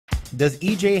Does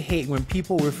EJ hate when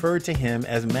people refer to him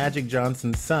as Magic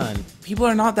Johnson's son? People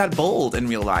are not that bold in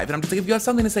real life. And I'm just like, if you have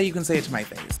something to say, you can say it to my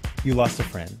face. You lost a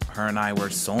friend. Her and I were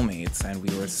soulmates, and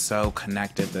we were so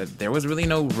connected that there was really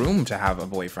no room to have a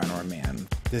boyfriend or a man.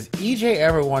 Does EJ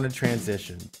ever want to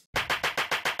transition?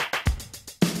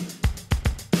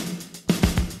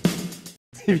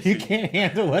 If you can't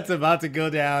handle what's about to go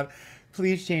down,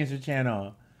 please change the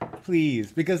channel.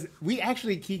 Please. Because we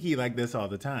actually kiki like this all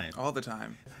the time. All the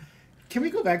time. Can we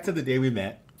go back to the day we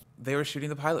met? They were shooting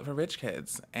the pilot for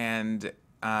RichKids, and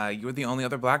you were the only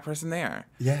other black person there.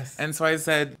 Yes. And so I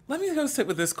said, let me go sit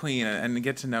with this queen and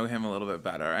get to know him a little bit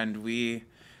better. And we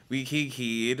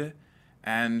kikied,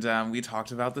 and we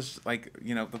talked about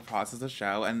the process of the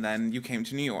show. And then you came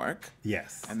to New York.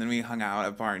 Yes. And then we hung out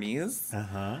at Barney's.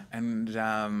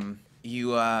 And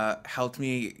you helped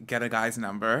me get a guy's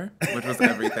number, which was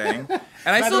everything.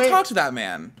 And I still talk to that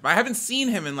man. I haven't seen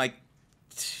him in like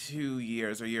 2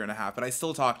 years or a year and a half, but I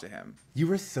still talk to him. You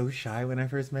were so shy when I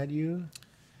first met you?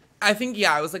 I think,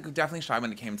 yeah, I was like definitely shy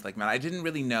when it came to like men. I didn't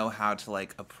really know how to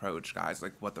like approach guys,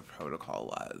 like what the protocol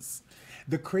was.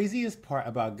 The craziest part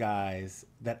about guys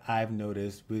that I've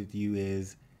noticed with you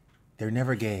is they're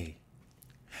never gay.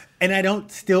 And I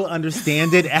don't still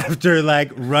understand it after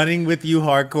like running with you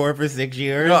hardcore for 6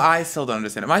 years. No, I still don't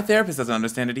understand it. My therapist doesn't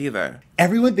understand it either.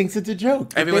 Everyone thinks it's a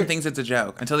joke. Everyone thinks it's a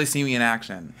joke until they see me in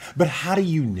action. But how do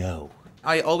you know?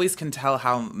 I always can tell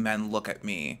how men look at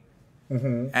me.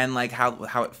 And like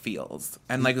how it feels.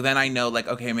 And like then I know like,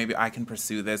 okay, maybe I can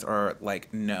pursue this, or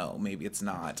like, no, maybe it's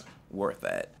not worth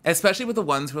it. Especially with the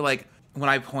ones who are like, when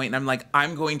I point and I'm like,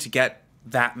 I'm going to get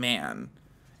that man.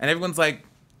 And everyone's like,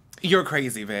 you're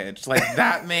crazy, bitch. Like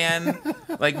that man,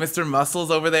 like Mr.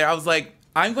 Muscles over there. I was like,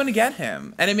 I'm going to get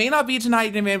him. And it may not be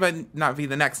tonight, it may not be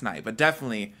the next night, but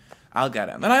definitely I'll get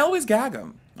him. And I always gag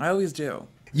him. I always do.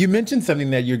 You mentioned something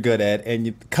that you're good at, and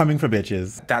you coming for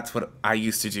bitches. That's what I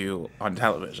used to do on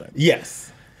television.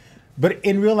 Yes. But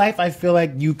in real life, I feel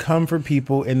like you come for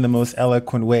people in the most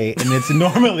eloquent way, and it's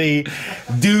normally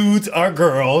dudes or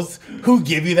girls who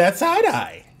give you that side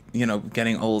eye. You know,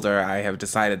 getting older, I have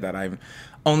decided that I'm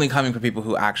only coming for people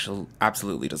who actually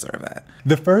absolutely deserve it.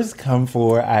 The first come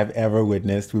for I've ever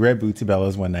witnessed, we were at Bootsy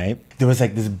Bella's one night. There was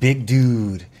like this big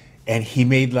dude, and he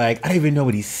made like, I don't even know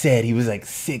what he said. He was like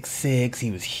 6'6",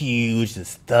 he was huge,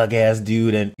 this thug ass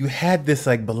dude. And you had this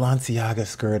like Balenciaga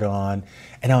skirt on.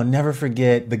 And I'll never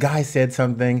forget, the guy said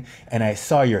something, and I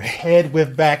saw your head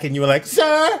whip back, and you were like,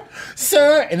 sir,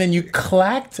 sir. And then you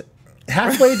clacked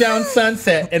halfway down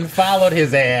Sunset and followed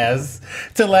his ass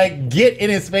to like get in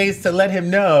his face to let him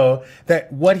know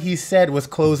that what he said was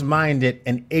closed-minded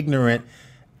and ignorant.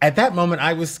 At that moment,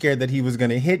 I was scared that he was going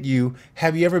to hit you.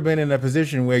 Have you ever been in a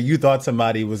position where you thought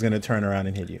somebody was going to turn around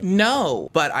and hit you?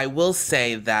 No, but I will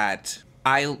say that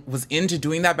I was into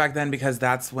doing that back then because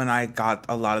that's when I got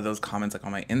a lot of those comments like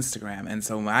on my Instagram. And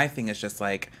so my thing is just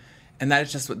like, and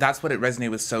that's what it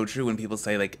resonated with so true when people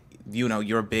say like, you know,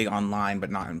 you're big online,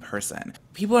 but not in person.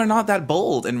 People are not that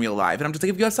bold in real life. And I'm just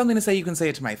like, if you have something to say, you can say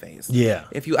it to my face. Yeah.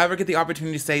 If you ever get the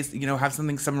opportunity to say, you know, have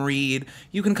some read,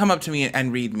 you can come up to me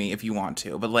and read me if you want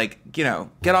to. But like, you know,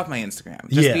 get off my Instagram.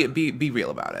 Just be real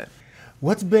about it.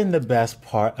 What's been the best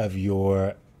part of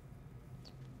your,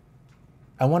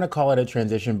 I want to call it a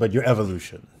transition, but your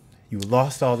evolution? You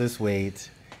lost all this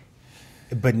weight,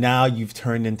 but now you've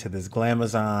turned into this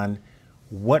glamazon.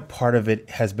 What part of it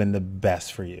has been the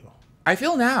best for you? I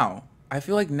feel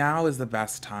like now is the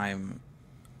best time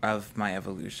of my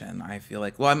evolution. I feel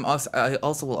like, well, I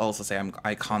also will say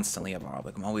I constantly evolve.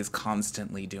 Like I'm always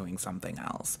constantly doing something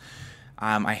else.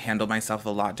 I handle myself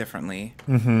a lot differently.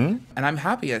 And I'm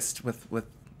happiest with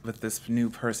this new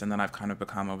person that I've kind of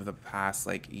become over the past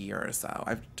like year or so.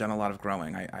 I've done a lot of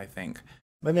growing, I think.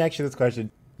 Let me ask you this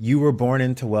question. You were born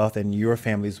into wealth, and your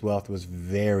family's wealth was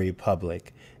very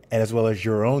public, as well as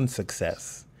your own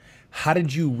success. How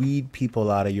did you weed people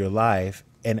out of your life,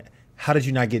 and how did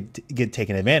you not get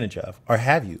taken advantage of, or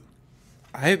have you?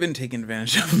 I have been taken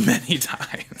advantage of many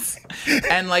times,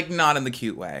 and like not in the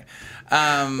cute way.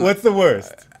 What's the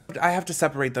worst? I have to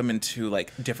separate them into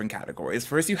like different categories.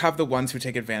 First, you have the ones who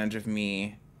take advantage of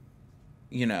me,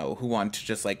 you know, who want to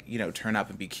just like, you know, turn up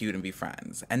and be cute and be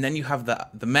friends. And then you have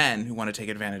the men who want to take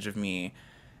advantage of me,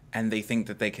 and they think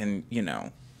that they can, you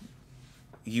know,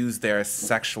 use their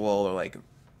sexual or like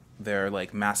their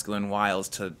like masculine wiles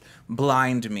to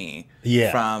blind me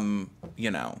from, you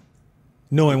know,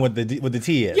 knowing what the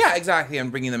tea is. Yeah, exactly.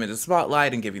 And bringing them into the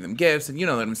spotlight and giving them gifts, and you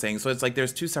know what I'm saying. So it's like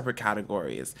there's two separate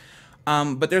categories.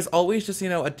 But there's always just, you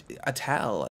know, a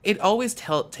tell. It always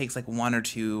takes like one or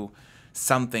two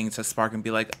something to spark and be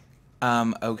like,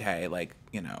 okay, like,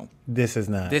 you know, This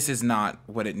is not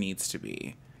what it needs to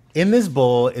be. In this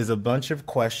bowl is a bunch of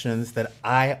questions that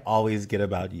I always get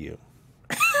about you.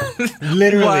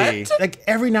 Literally. What? Like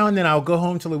every now and then I'll go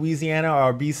home to Louisiana or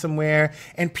I'll be somewhere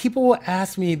and people will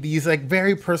ask me these like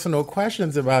very personal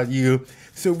questions about you.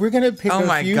 So we're going to pick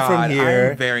a few from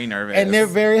here. I'm very nervous. And they're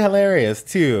very hilarious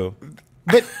too.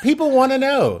 But people want to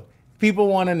know. People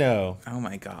want to know. Oh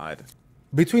my God.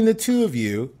 Between the two of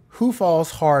you, who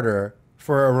falls harder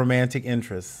for a romantic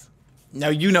interest? Now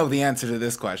you know the answer to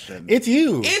this question. It's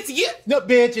you. It's you. No,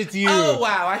 bitch, it's you. Oh,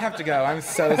 wow. I have to go. I'm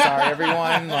so sorry,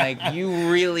 everyone. Like,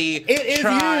 you really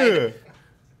tried.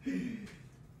 You.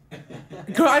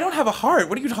 Girl, I don't have a heart.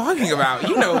 What are you talking about?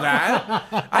 You know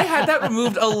that. I had that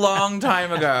removed a long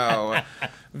time ago.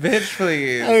 Bitch,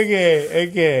 please.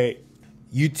 Okay.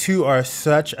 You two are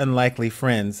such unlikely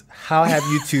friends. How have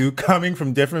you two, coming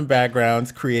from different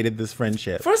backgrounds, created this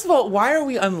friendship? First of all, why are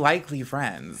we unlikely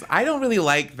friends? I don't really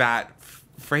like that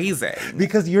phrasing.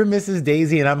 Because you're Mrs.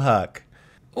 Daisy and I'm Huck.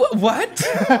 What?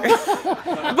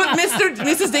 But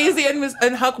Mrs. Daisy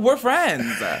and Huck were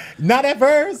friends. Not at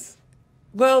first.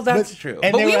 Well, that's true.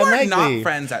 But we were not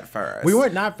friends at first. We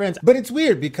weren't not friends. But it's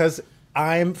weird because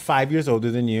I'm 5 years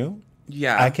older than you.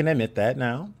 Yeah. I can admit that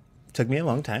now. Took me a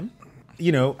long time.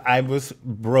 You know, I was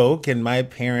broke and my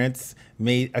parents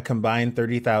made a combined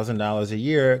 $30,000 a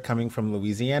year coming from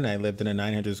Louisiana. I lived in a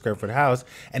 900 square foot house.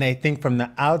 And I think from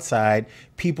the outside,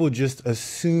 people just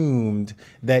assumed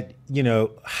that, you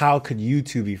know, how could you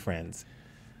two be friends?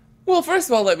 Well, first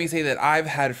of all, let me say that I've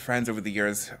had friends over the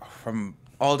years from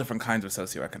all different kinds of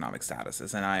socioeconomic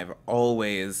statuses, and I've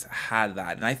always had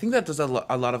that. And I think that there's a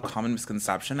lot of common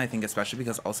misconception, I think especially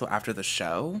because also after the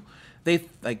show,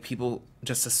 people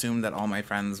just assumed that all my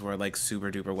friends were like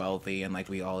super duper wealthy and like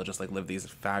we all just like live these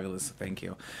fabulous,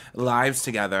 lives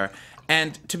together.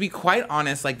 And to be quite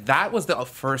honest, like that was the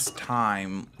first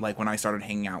time like when I started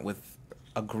hanging out with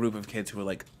a group of kids who were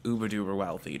like uber duper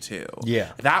wealthy too.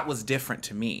 Yeah. That was different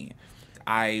to me.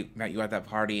 I met you at that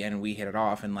party and we hit it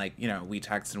off and like, you know, we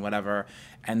texted and whatever.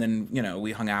 And then, you know,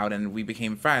 we hung out and we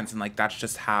became friends. And like, that's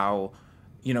just how,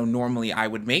 you know, normally I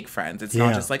would make friends. It's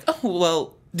not just like, oh,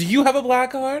 well, do you have a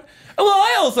black card? Oh, well,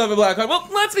 I also have a black card. Well,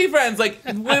 let's be friends. Like,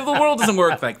 the world doesn't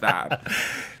work like that.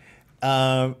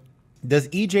 Does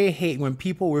EJ hate when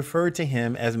people refer to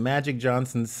him as Magic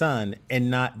Johnson's son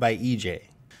and not by EJ?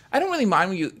 I don't really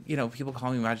mind when you know, people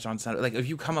call me Magic Johnson. Like, if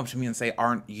you come up to me and say,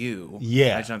 aren't you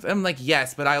Magic Johnson? I'm like,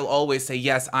 yes, but I'll always say,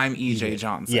 yes, I'm EJ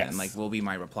Johnson. Yes. Like, will be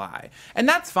my reply. And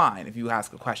that's fine if you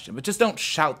ask a question, but just don't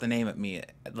shout the name at me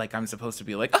like I'm supposed to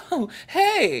be like, oh,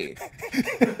 hey.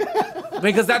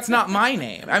 Because that's not my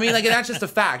name. I mean, like, that's just a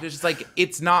fact. It's just like,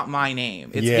 it's not my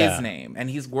name. It's his name. And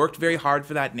he's worked very hard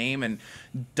for that name and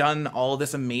done all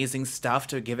this amazing stuff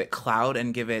to give it clout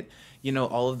and give it, you know,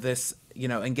 all of this, you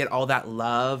know, and get all that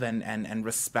love and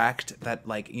respect that,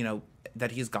 like, you know,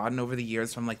 that he's gotten over the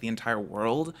years from, like, the entire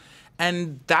world.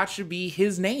 And that should be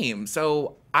his name.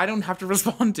 So I don't have to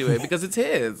respond to it because it's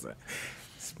his.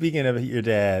 Speaking of your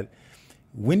dad,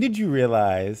 when did you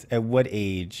realize, at what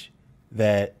age,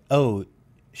 that, oh,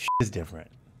 is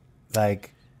different?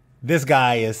 Like, this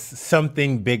guy is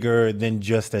something bigger than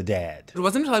just a dad. It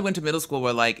wasn't until I went to middle school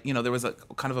where, like, you know, there was a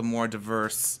kind of a more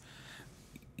diverse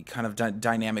kind of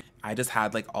dynamic. I just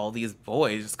had like all these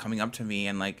boys just coming up to me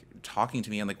and like talking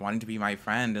to me and like wanting to be my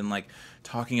friend and like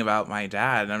talking about my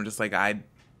dad, and I'm just like, I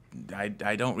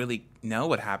don't really know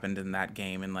what happened in that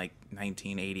game in like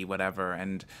 1980 whatever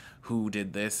and who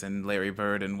did this and Larry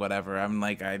Bird and whatever. I'm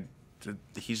like,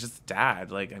 he's just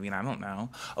dad. Like, I mean, I don't know.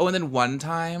 Oh, and then one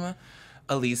time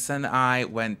Elisa and I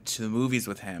went to the movies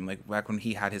with him, like back when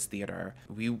he had his theater.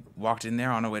 We walked in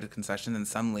there on our way to concession and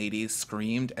some lady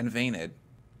screamed and fainted.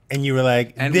 And you were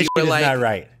like, this shit is not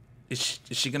right. Is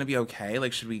she going to be okay?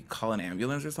 Like, should we call an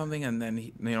ambulance or something? And then,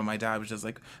 you know, my dad was just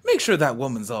like, make sure that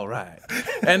woman's all right.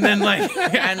 And then, like,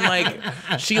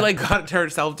 she, like, got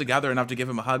herself together enough to give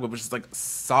him a hug, but was just, like,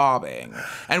 sobbing.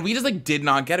 And we just, like, did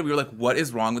not get it. We were like, what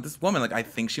is wrong with this woman? Like, I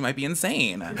think she might be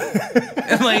insane. And,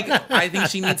 like, I think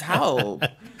she needs help.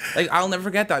 Like, I'll never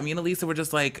forget that. Me and Elisa were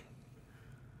just like...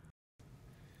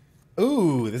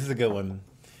 Ooh, this is a good one.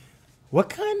 What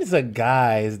kinds of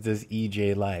guys does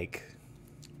EJ like?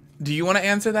 Do you want to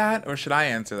answer that, or should I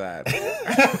answer that?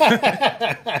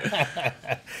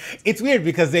 It's weird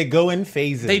because they go in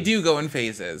phases. They do go in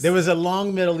phases. There was a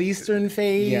long Middle Eastern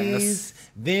phase. Yes.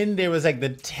 Then there was like the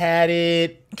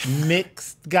tatted,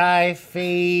 mixed guy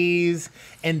phase.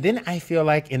 And then I feel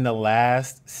like in the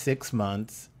last 6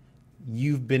 months,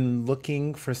 you've been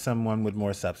looking for someone with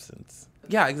more substance.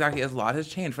 Yeah, exactly. A lot has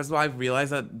changed. First of all, I've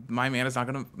realized that my man is not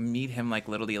gonna meet him like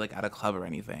literally like at a club or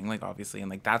anything, like obviously, and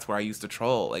like that's where I used to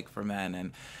troll like for men.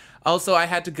 And also I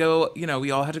had to go, you know,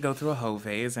 we all had to go through a hoe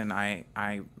phase, and I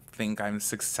think I'm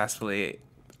successfully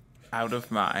out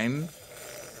of mine.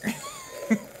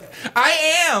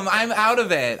 I'm out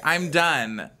of it. I'm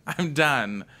done.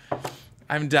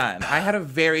 I had a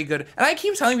very good, and I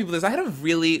keep telling people this, I had a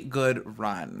really good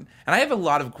run. And I have a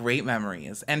lot of great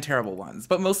memories and terrible ones,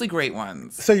 but mostly great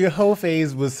ones. So your whole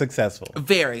phase was successful.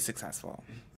 Very successful.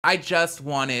 I just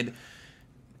wanted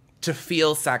to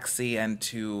feel sexy and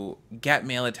to get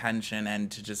male attention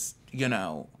and to just, you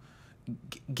know,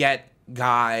 get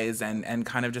guys and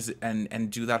kind of just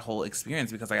and do that whole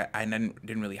experience, because I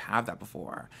didn't really have that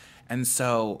before. And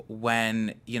so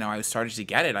when, you know, I started to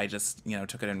get it, I just, you know,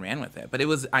 took it and ran with it. But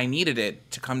I needed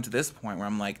it to come to this point where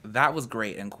I'm like, that was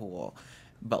great and cool,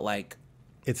 but like,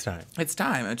 it's time. It's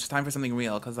time. It's just time for something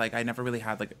real, because like I never really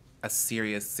had like a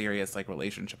serious like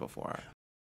relationship before.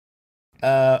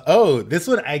 This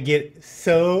one I get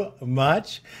so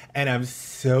much, and I'm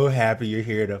so happy you're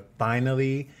here to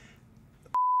finally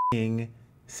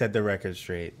set the record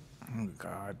straight. Oh,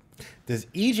 God. Does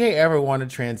EJ ever want to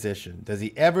transition? Does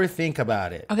he ever think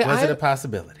about it? Okay, Was it a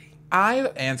possibility?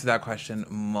 I've answered that question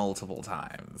multiple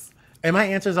times. And my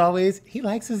answer is always, he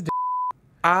likes his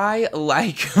I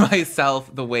like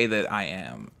myself the way that I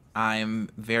am. I'm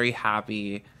very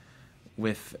happy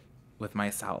with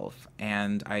myself.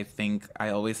 And I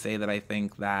always say that I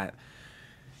think that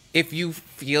if you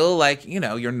feel like, you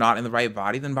know, you're not in the right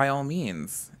body, then by all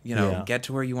means, you know, get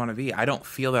to where you want to be. I don't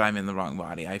feel that I'm in the wrong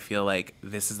body. I feel like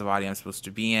this is the body I'm supposed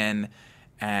to be in,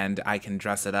 and I can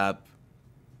dress it up,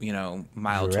 you know,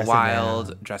 mild to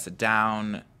wild, dress it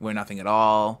down, wear nothing at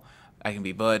all. I can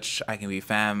be butch, I can be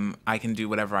femme, I can do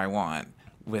whatever I want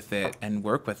with it and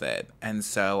work with it. And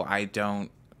so I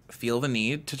don't feel the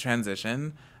need to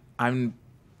transition. I'm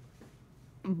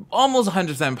almost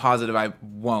 100% positive I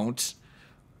won't.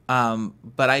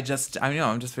 But I'm just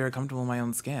very comfortable in my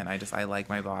own skin. I like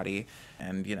my body.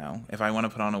 And, you know, if I want to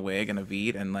put on a wig and a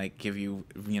beat and like give you,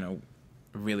 you know,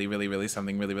 really, really, really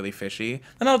something really, really fishy,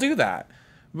 then I'll do that.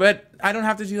 But I don't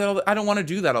have to do that. I don't want to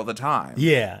do that all the time.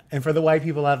 Yeah. And for the white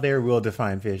people out there, we'll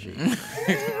define fishy.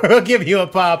 We'll give you a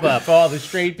pop-up. For all the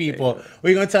straight people,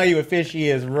 we're going to tell you what fishy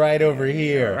is right over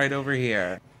here. Right over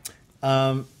here.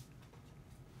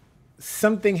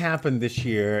 Something happened this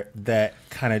year that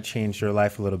kind of changed your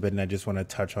life a little bit, and I just want to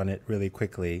touch on it really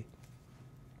quickly.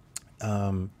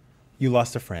 You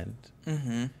lost a friend.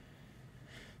 Mm-hmm.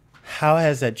 How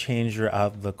has that changed your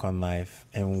outlook on life,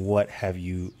 and what have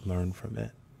you learned from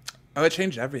it? Oh, it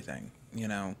changed everything, you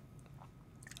know.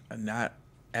 Not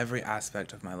every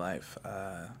aspect of my life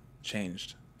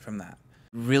changed from that.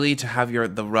 Really, to have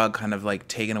the rug kind of like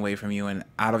taken away from you and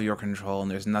out of your control,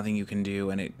 and there's nothing you can do,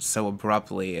 and it so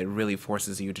abruptly, it really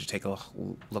forces you to take a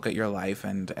look at your life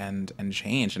and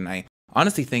change. And I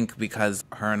honestly think because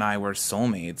her and I were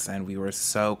soulmates and we were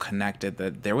so connected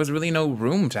that there was really no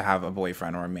room to have a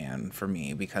boyfriend or a man for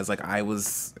me, because like I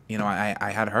was, you know,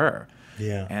 I had her.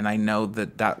 Yeah. And I know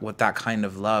that what that kind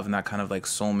of love and that kind of like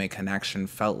soulmate connection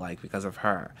felt like because of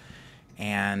her.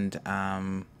 And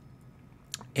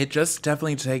it just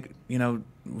definitely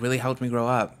really helped me grow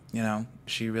up, you know.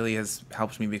 She really has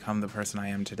helped me become the person I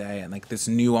am today. And like this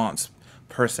nuanced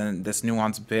person, this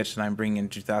nuanced bitch that I'm bringing in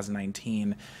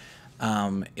 2019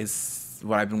 is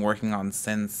what I've been working on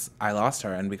since I lost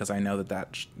her. And because I know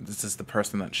that this is the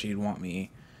person that she'd want me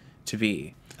to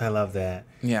be. I love that.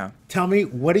 Yeah. Tell me,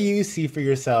 what do you see for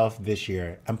yourself this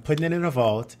year? I'm putting it in a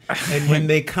vault, and when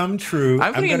they come true,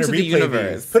 I'm going to replay the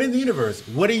universe. Put it in the universe.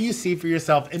 What do you see for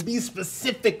yourself? And be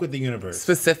specific with the universe.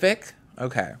 Specific?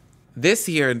 Okay. This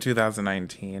year in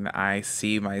 2019, I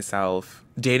see myself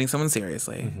dating someone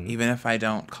seriously. Mm-hmm. Even if I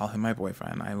don't call him my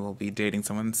boyfriend, I will be dating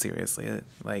someone seriously.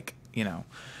 Like, you know,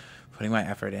 putting my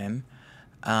effort in.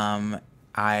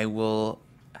 I will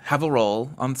have a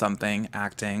role on something,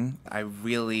 acting. I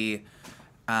really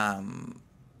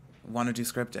want to do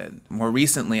scripted. More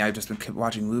recently, I've just been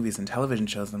watching movies and television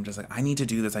shows, and I'm just like, I need to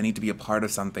do this. I need to be a part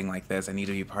of something like this. I need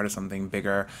to be a part of something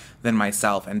bigger than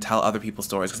myself and tell other people's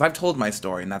stories. Because I've told my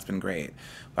story, and that's been great.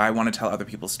 But I want to tell other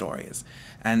people's stories.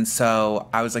 And so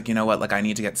I was like, you know what? Like, I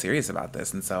need to get serious about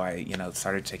this. And so I, you know,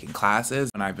 started taking classes,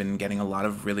 and I've been getting a lot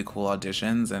of really cool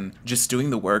auditions, and just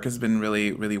doing the work has been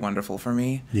really, really wonderful for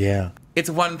me. Yeah. It's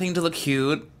one thing to look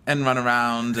cute and run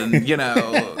around and, you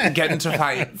know, get into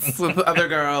fights with other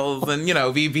girls and, you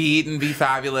know, be beat and be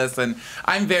fabulous. And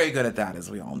I'm very good at that,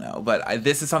 as we all know. But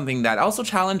this is something that also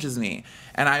challenges me.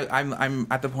 And I'm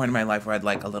at the point in my life where I'd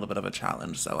like a little bit of a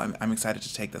challenge. So I'm excited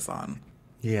to take this on.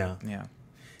 Yeah. Yeah.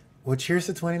 Well, cheers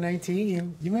to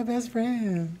 2019. You're my best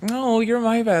friend. No, you're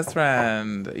my best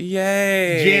friend.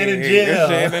 Yay. Jan and Jill.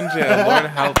 Jan and Jill. Lord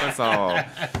help us all.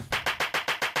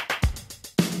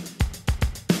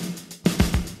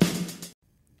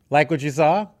 Like what you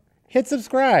saw? Hit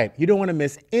subscribe. You don't want to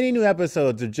miss any new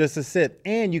episodes of Just a Sip,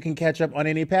 and you can catch up on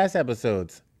any past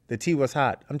episodes. The tea was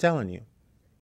hot, I'm telling you.